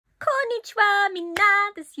Konnichiwa,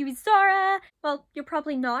 minna, this is Yuizora. Well, you're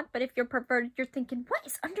probably not, but if you're perverted, you're thinking, what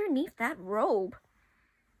is underneath that robe?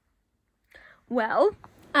 Well,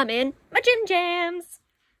 I'm in my gym jams.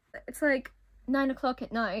 It's like 9 o'clock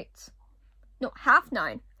at night. No,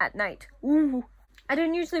 9:30 at night. Ooh. I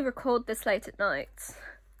don't usually record this late at night.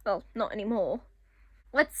 Well, not anymore.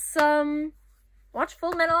 Let's, watch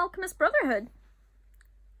Fullmetal Alchemist Brotherhood.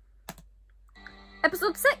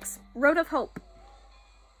 Episode 6, Road of Hope.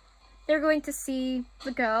 They're going to see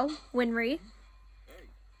the girl, Winry.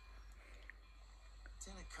 Hey.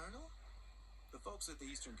 Lieutenant Colonel? The folks at the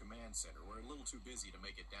Eastern Command Center were a little too busy to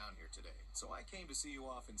make it down here today, so I came to see you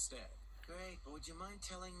off instead. Great, but would you mind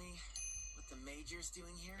telling me what the Major's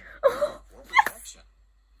doing here? For protection.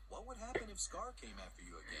 What would happen if Scar came after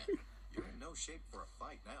you again? You're in no shape for a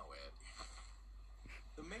fight now, Ed.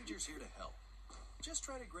 The Major's here to help. Just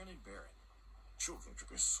try to grin and bear it. Children can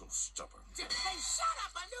be so stubborn. Hey, shut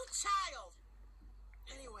up! A new child!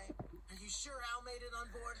 Anyway, are you sure Al made it on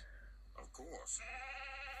board? Of course.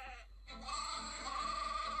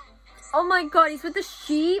 Oh my god, he's with the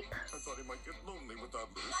sheep? I thought he might get lonely without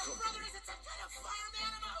little company. My brother isn't some kind of farm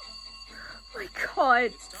animal! Oh my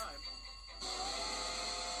god. It's time.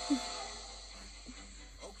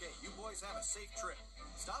 Okay, you boys have a safe trip.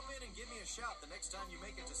 Stop in and give me a shout the next time you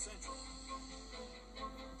make it to Central.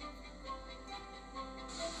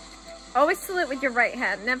 Always salute with your right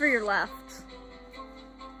hand, never your left.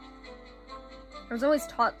 I was always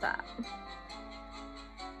taught that.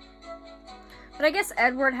 But I guess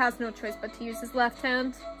Edward has no choice but to use his left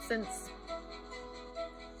hand, since,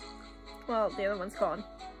 well, the other one's gone.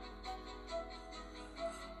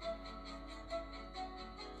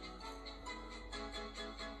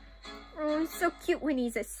 Oh, he's so cute when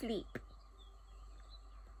he's asleep.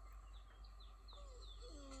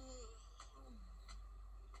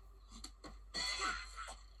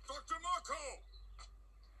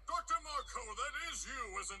 That is you,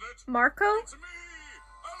 isn't it? Marco? It's me,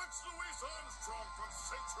 Alex Louis Armstrong from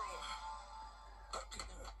Central.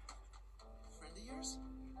 Friend of yours?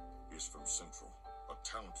 He's from Central, a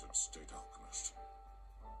talented state alchemist.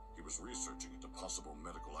 He was researching into possible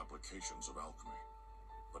medical applications of alchemy.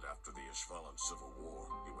 But after the Ishvalan Civil War,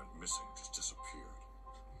 he went missing, just disappeared.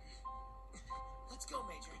 Let's go,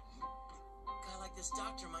 Major. A guy like this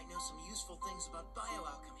doctor might know some useful things about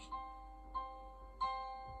bioalchemy.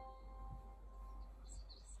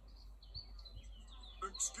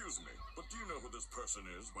 Excuse me, but do you know who this person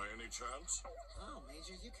is by any chance? Oh,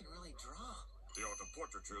 Major, you can really draw. The art of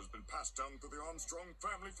portraiture has been passed down through the Armstrong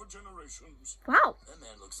family for generations. Wow. That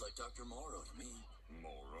man looks like Dr. Morrow to me.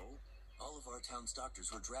 Morrow? All of our town's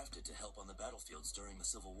doctors were drafted to help on the battlefields during the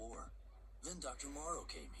Civil War. Then Dr. Morrow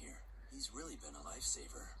came here. He's really been a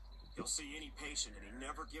lifesaver. You'll see any patient and he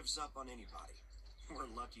never gives up on anybody. We're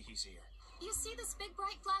lucky he's here. You see this big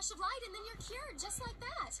bright flash of light and then you're cured, just like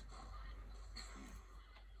that.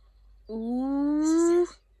 Ooh.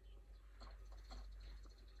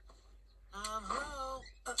 Hello?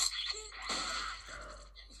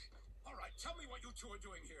 All right, tell me what you two are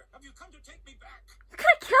doing here. Have you come to take me back? You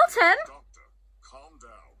could have killed him. Doctor, calm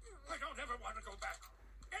down. I don't ever want to go back.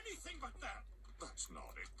 Anything but that. That's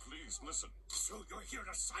not it. Please, listen. So you're here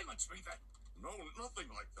to silence me, then? No,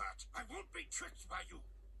 nothing like that. I won't be tricked by you.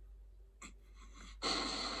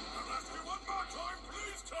 I'll ask you one more time.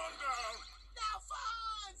 Please calm down. Now,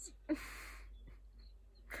 Fonz!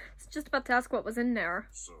 It's just about to ask what was in there.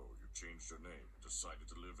 So, you changed your name, decided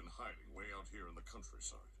to live in hiding way out here in the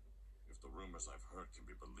countryside. If the rumors I've heard can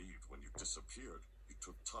be believed, when you disappeared, you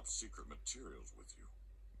took top secret materials with you.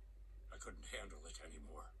 I couldn't handle it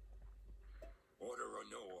anymore. Order or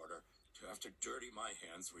no order, to have to dirty my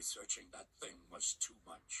hands researching that thing was too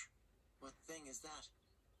much. What thing is that?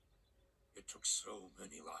 It took so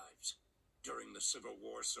many lives. During the Civil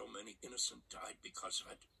War, so many innocent died because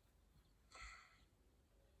of it.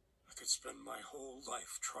 I could spend my whole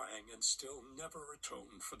life trying and still never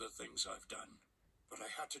atone for the things I've done. But I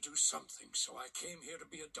had to do something, so I came here to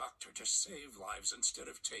be a doctor to save lives instead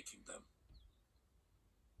of taking them.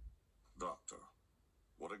 Doctor,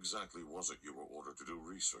 what exactly was it you were ordered to do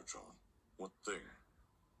research on? What thing?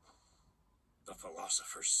 The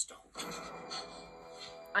Philosopher's Stone.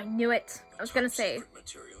 I knew it. I was gonna say. The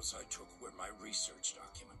materials I took were my research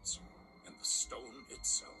documents, and the stone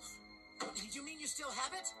itself. You mean you still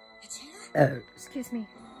have it? It's here? Excuse me.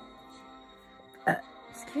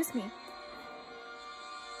 Excuse me.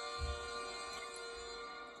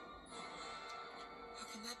 How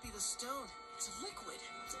can that be the stone? It's a liquid.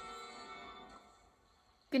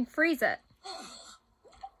 You can freeze it.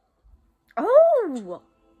 Oh!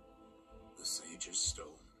 The Sage's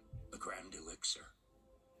Stone, the Grand Elixir.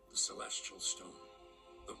 The celestial stone,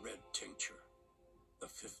 the red tincture, the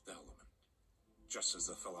fifth element. Just as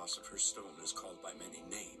the Philosopher's Stone is called by many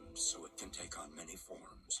names, so it can take on many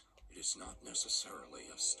forms. It is not necessarily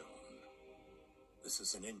a stone. This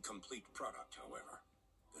is an incomplete product, however.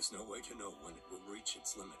 There's no way to know when it will reach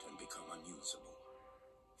its limit and become unusable.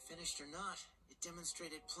 Finished or not, it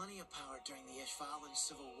demonstrated plenty of power during the Ishvalan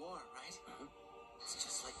Civil War, right? It's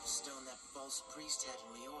just like the stone that false priest had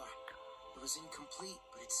in Lior. It was incomplete,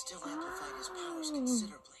 but it still amplified his powers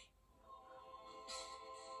considerably.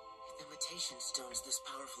 If imitation stones this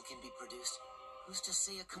powerful can be produced, who's to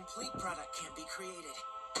say a complete product can't be created?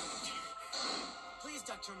 Please,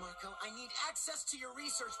 Dr. Marco, I need access to your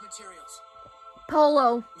research materials.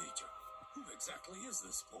 Polo. Major, who exactly is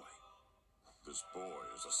this boy? This boy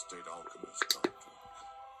is a state alchemist, Doctor.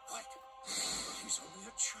 What? But he's only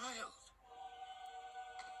a child.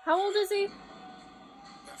 How old is he?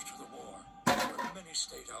 After the war, there were many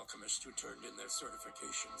state alchemists who turned in their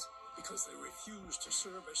certifications because they refused to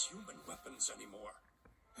serve as human weapons anymore.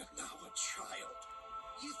 And now a child.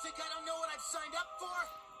 You think I don't know what I've signed up for?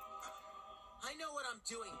 I know what I'm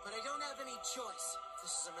doing, but I don't have any choice. If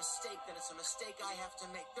this is a mistake, then it's a mistake I have to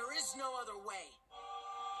make. There is no other way.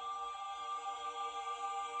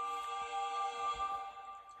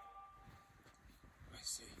 I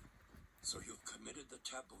see. So you've committed the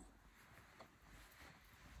taboo.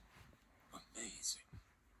 Amazing.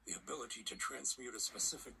 The ability to transmute a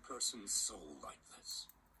specific person's soul like this.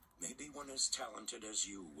 Maybe one as talented as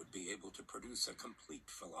you would be able to produce a complete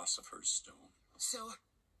Philosopher's Stone. So,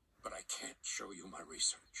 But I can't show you my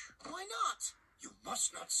research. why not? You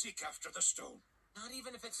must not seek after the stone. Not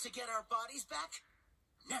even if it's to get our bodies back?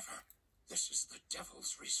 Never. This is the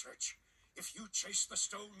devil's research. If you chase the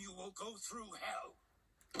stone, you will go through hell.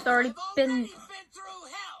 It's already I've been... already been through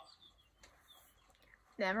hell!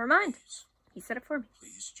 Never mind. Please, He said it for me.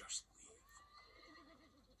 please just leave.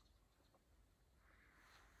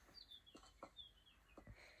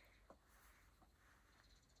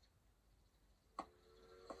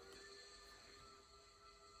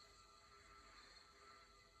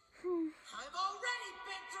 I've already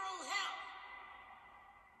been through hell!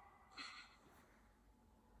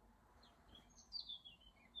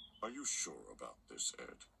 Are you sure about this,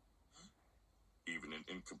 Ed? Even an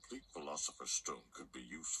incomplete Philosopher's Stone could be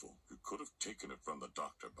useful. You could have taken it from the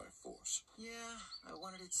doctor by force. Yeah, I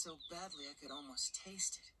wanted it so badly I could almost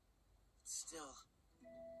taste it. Still,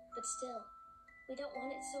 But still, we don't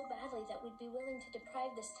want it so badly that we'd be willing to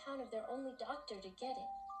deprive this town of their only doctor to get it.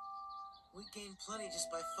 we gained plenty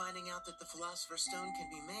just by finding out that the Philosopher's Stone can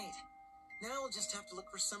be made. Now we'll just have to look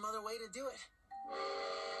for some other way to do it.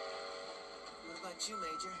 What about you,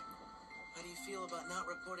 Major? How do you feel about not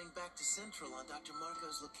reporting back to Central on Dr.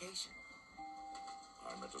 Marco's location?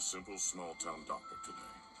 I met a simple small-town doctor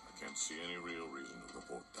today. I can't see any real reason to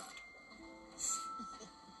report that.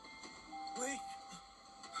 Wait!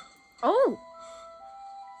 Oh!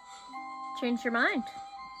 Change your mind.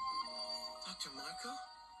 Dr. Marco?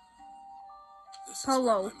 This is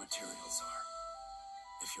Polo. where my materials are.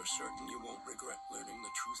 If you're certain you won't regret learning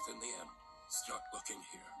the truth in the end, start looking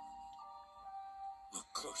here. Look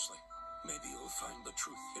closely. Maybe you'll find the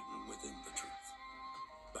truth hidden within the truth.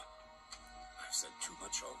 But I've said too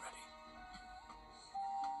much already.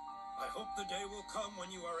 I hope the day will come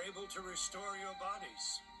when you are able to restore your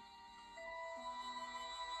bodies.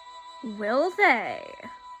 Will they?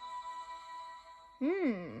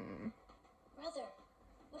 Brother,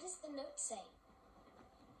 what does the note say?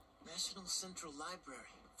 National Central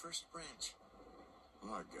Library, First Branch.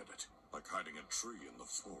 I get it. Like hiding a tree in the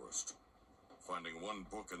forest. Finding one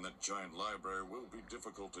book in that giant library will be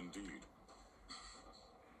difficult indeed.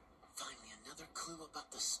 Finally, another clue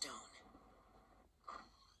about the stone.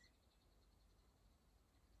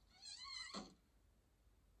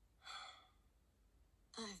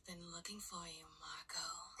 I've been looking for you,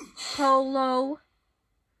 Marco. Polo.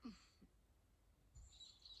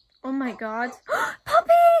 Oh my god.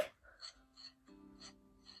 Puppy!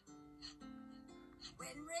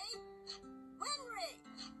 Winry? Winry!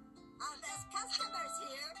 Our best customers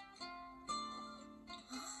here.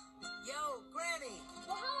 Yo, Granny!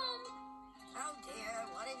 We're home! Oh dear,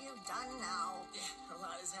 what have you done now? Yeah, a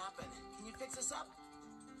lot has happened. Can you fix us up?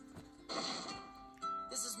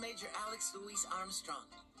 This is Major Alex Louise Armstrong.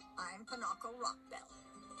 I'm Pinocchio Rockbell.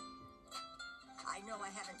 I know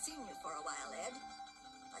I haven't seen you for a while, Ed,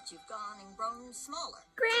 but you've gone and grown smaller.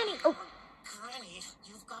 Granny! Oh, Granny,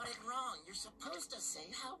 you've got it wrong. You're supposed to say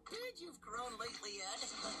how big you've grown lately, Ed.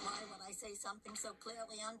 But why would I say something so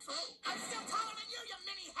clearly untrue? I'm still taller than you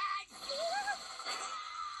mini hag!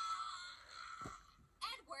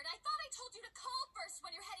 Edward, I thought I told you to call first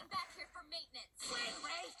when you're heading back.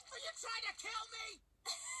 kill me?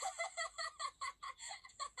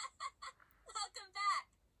 Welcome back.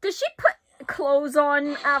 Does she put clothes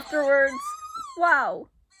on afterwards? Wow.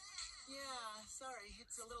 Yeah, sorry,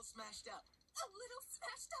 it's a little smashed up. A little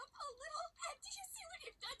smashed up, a little. And do you see what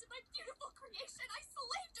you've done to my beautiful creation? I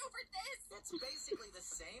slaved over this. It's basically the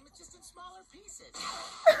same, it's just in smaller pieces.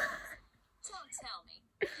 Don't tell me.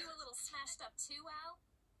 You a little smashed up too, Al?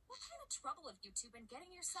 What kind of trouble have you two been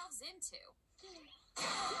getting yourselves into?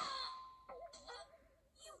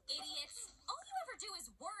 You idiots. All you ever do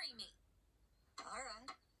is worry me. All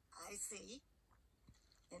right, I see.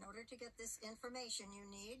 In order to get this information you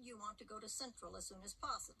need, you want to go to Central as soon as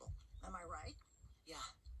possible. Am I right?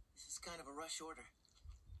 Yeah, this is kind of a rush order.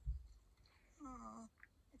 Oh,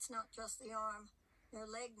 it's not just the arm. Your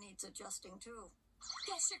leg needs adjusting too.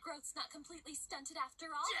 Guess your growth's not completely stunted after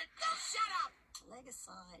all. Shut up! Leg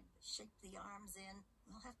aside, shape the arms in.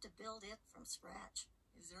 We'll have to build it from scratch.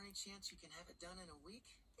 Is there any chance you can have it done in a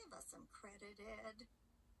week? Give us some credit, Ed.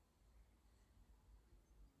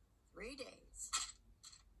 3 days.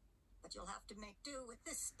 But you'll have to make do with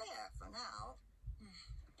this spare for now.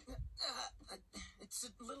 It's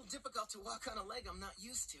a little difficult to walk on a leg I'm not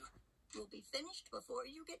used to. You'll be finished before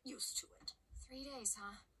you get used to it. 3 days,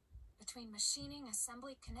 huh? Between machining,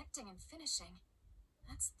 assembly, connecting, and finishing.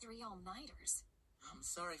 That's 3 all-nighters. I'm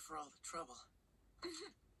sorry for all the trouble.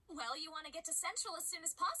 Well, you want to get to Central as soon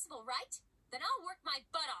as possible, right? Then I'll work my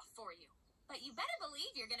butt off for you. But you better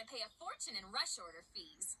believe you're going to pay a fortune in rush order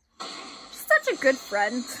fees. Such a good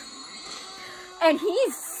friend. And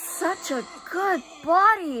he's such a good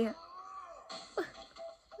body.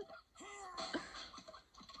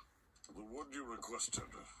 The wood you requested.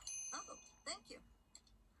 Oh, thank you.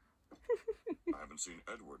 I haven't seen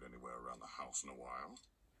Edward anywhere around the house in a while.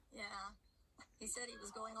 Yeah, he said he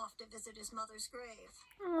was going off to visit his mother's grave.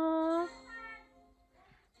 Aww.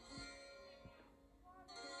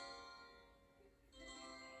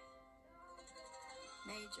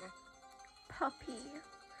 Major, Puppy.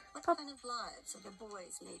 what Pup- kind of lives are the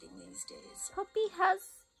boys leading these days? Puppy has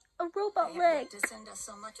a robot They leg. have yet to send us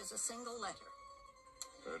so much as a single letter.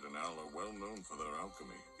 Ed and Al are well known for their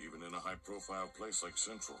alchemy, even in a high-profile place like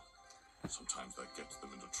Central. Sometimes that gets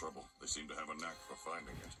them into trouble. They seem to have a knack for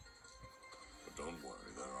finding it. But don't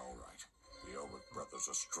worry, they're all right. The Ulrich brothers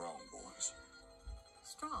are strong boys.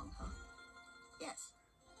 Strong, huh? Yes,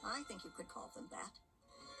 I think you could call them that.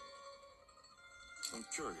 I'm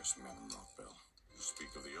curious, Madam Rothbell. You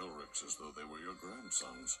speak of the Ulrichs as though they were your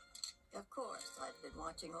grandsons. Of course, I've been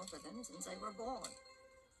watching over them since they were born.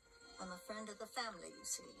 I'm a friend of the family, you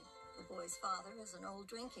see. The boy's father is an old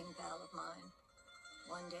drinking pal of mine.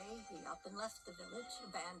 One day, he up and left the village,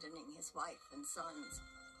 abandoning his wife and sons.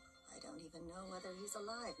 I don't even know whether he's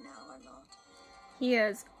alive now or not. He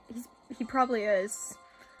is. He probably is.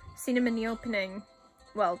 Seen him in the opening.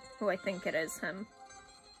 Well, who I think it is him.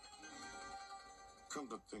 Come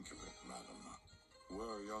to think of it, madam, where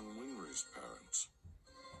are young Winry's parents?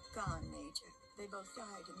 Gone, Major. They both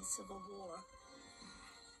died in the Civil War.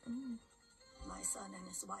 My son and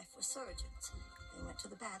his wife were surgeons. They went to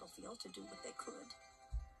the battlefield to do what they could.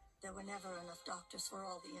 There were never enough doctors for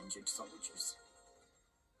all the injured soldiers.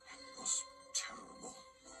 It was terrible.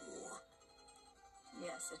 War.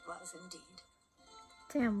 Yes, it was indeed.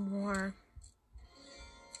 Damn war.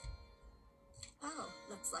 Oh,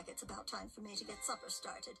 looks like it's about time for me to get supper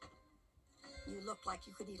started. You look like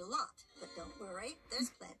you could eat a lot, but don't worry, there's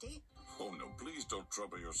plenty. Oh no, please don't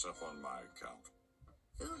trouble yourself on my account.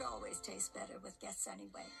 Food always tastes better with guests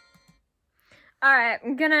anyway. Alright,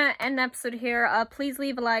 I'm gonna end the episode here. Please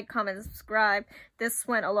leave a like, comment, subscribe. This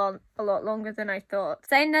went a lot longer than I thought.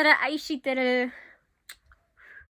 さよなら、愛してる。